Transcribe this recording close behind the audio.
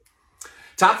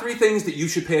Top 3 things that you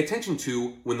should pay attention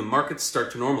to when the markets start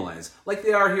to normalize, like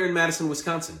they are here in Madison,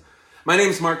 Wisconsin. My name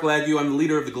is Mark Gladue. I'm the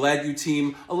leader of the Gladue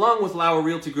team, along with Lauer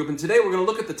Realty Group, and today we're going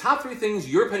to look at the top 3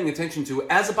 things you're paying attention to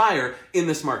as a buyer in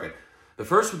this market. The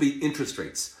first would be interest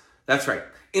rates. That's right.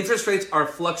 Interest rates are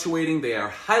fluctuating. They are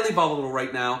highly volatile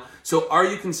right now. So are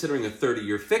you considering a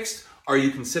 30-year fixed? Are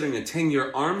you considering a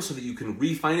 10-year ARM so that you can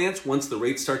refinance once the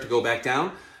rates start to go back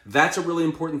down? That's a really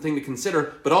important thing to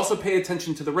consider, but also pay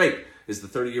attention to the rate. Is the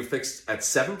 30-year fixed at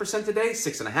 7% today,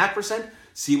 6.5%?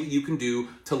 See what you can do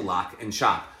to lock and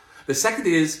shop. The second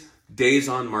is days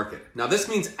on market. Now this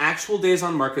means actual days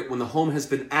on market when the home has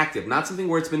been active, not something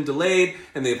where it's been delayed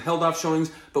and they've held off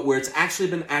showings, but where it's actually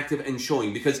been active and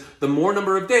showing, because the more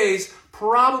number of days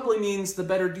probably means the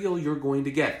better deal you're going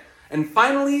to get. And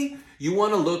finally, you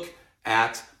want to look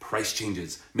at price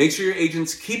changes. Make sure your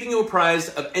agent's keeping you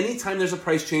apprised of any time there's a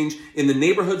price change in the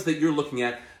neighborhoods that you're looking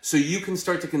at, so you can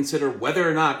start to consider whether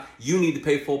or not you need to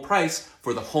pay full price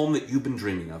for the home that you've been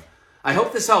dreaming of. I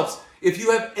hope this helps. If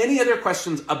you have any other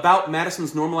questions about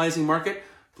Madison's normalizing market,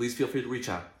 please feel free to reach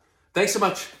out. Thanks so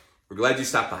much. We're glad you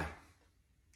stopped by.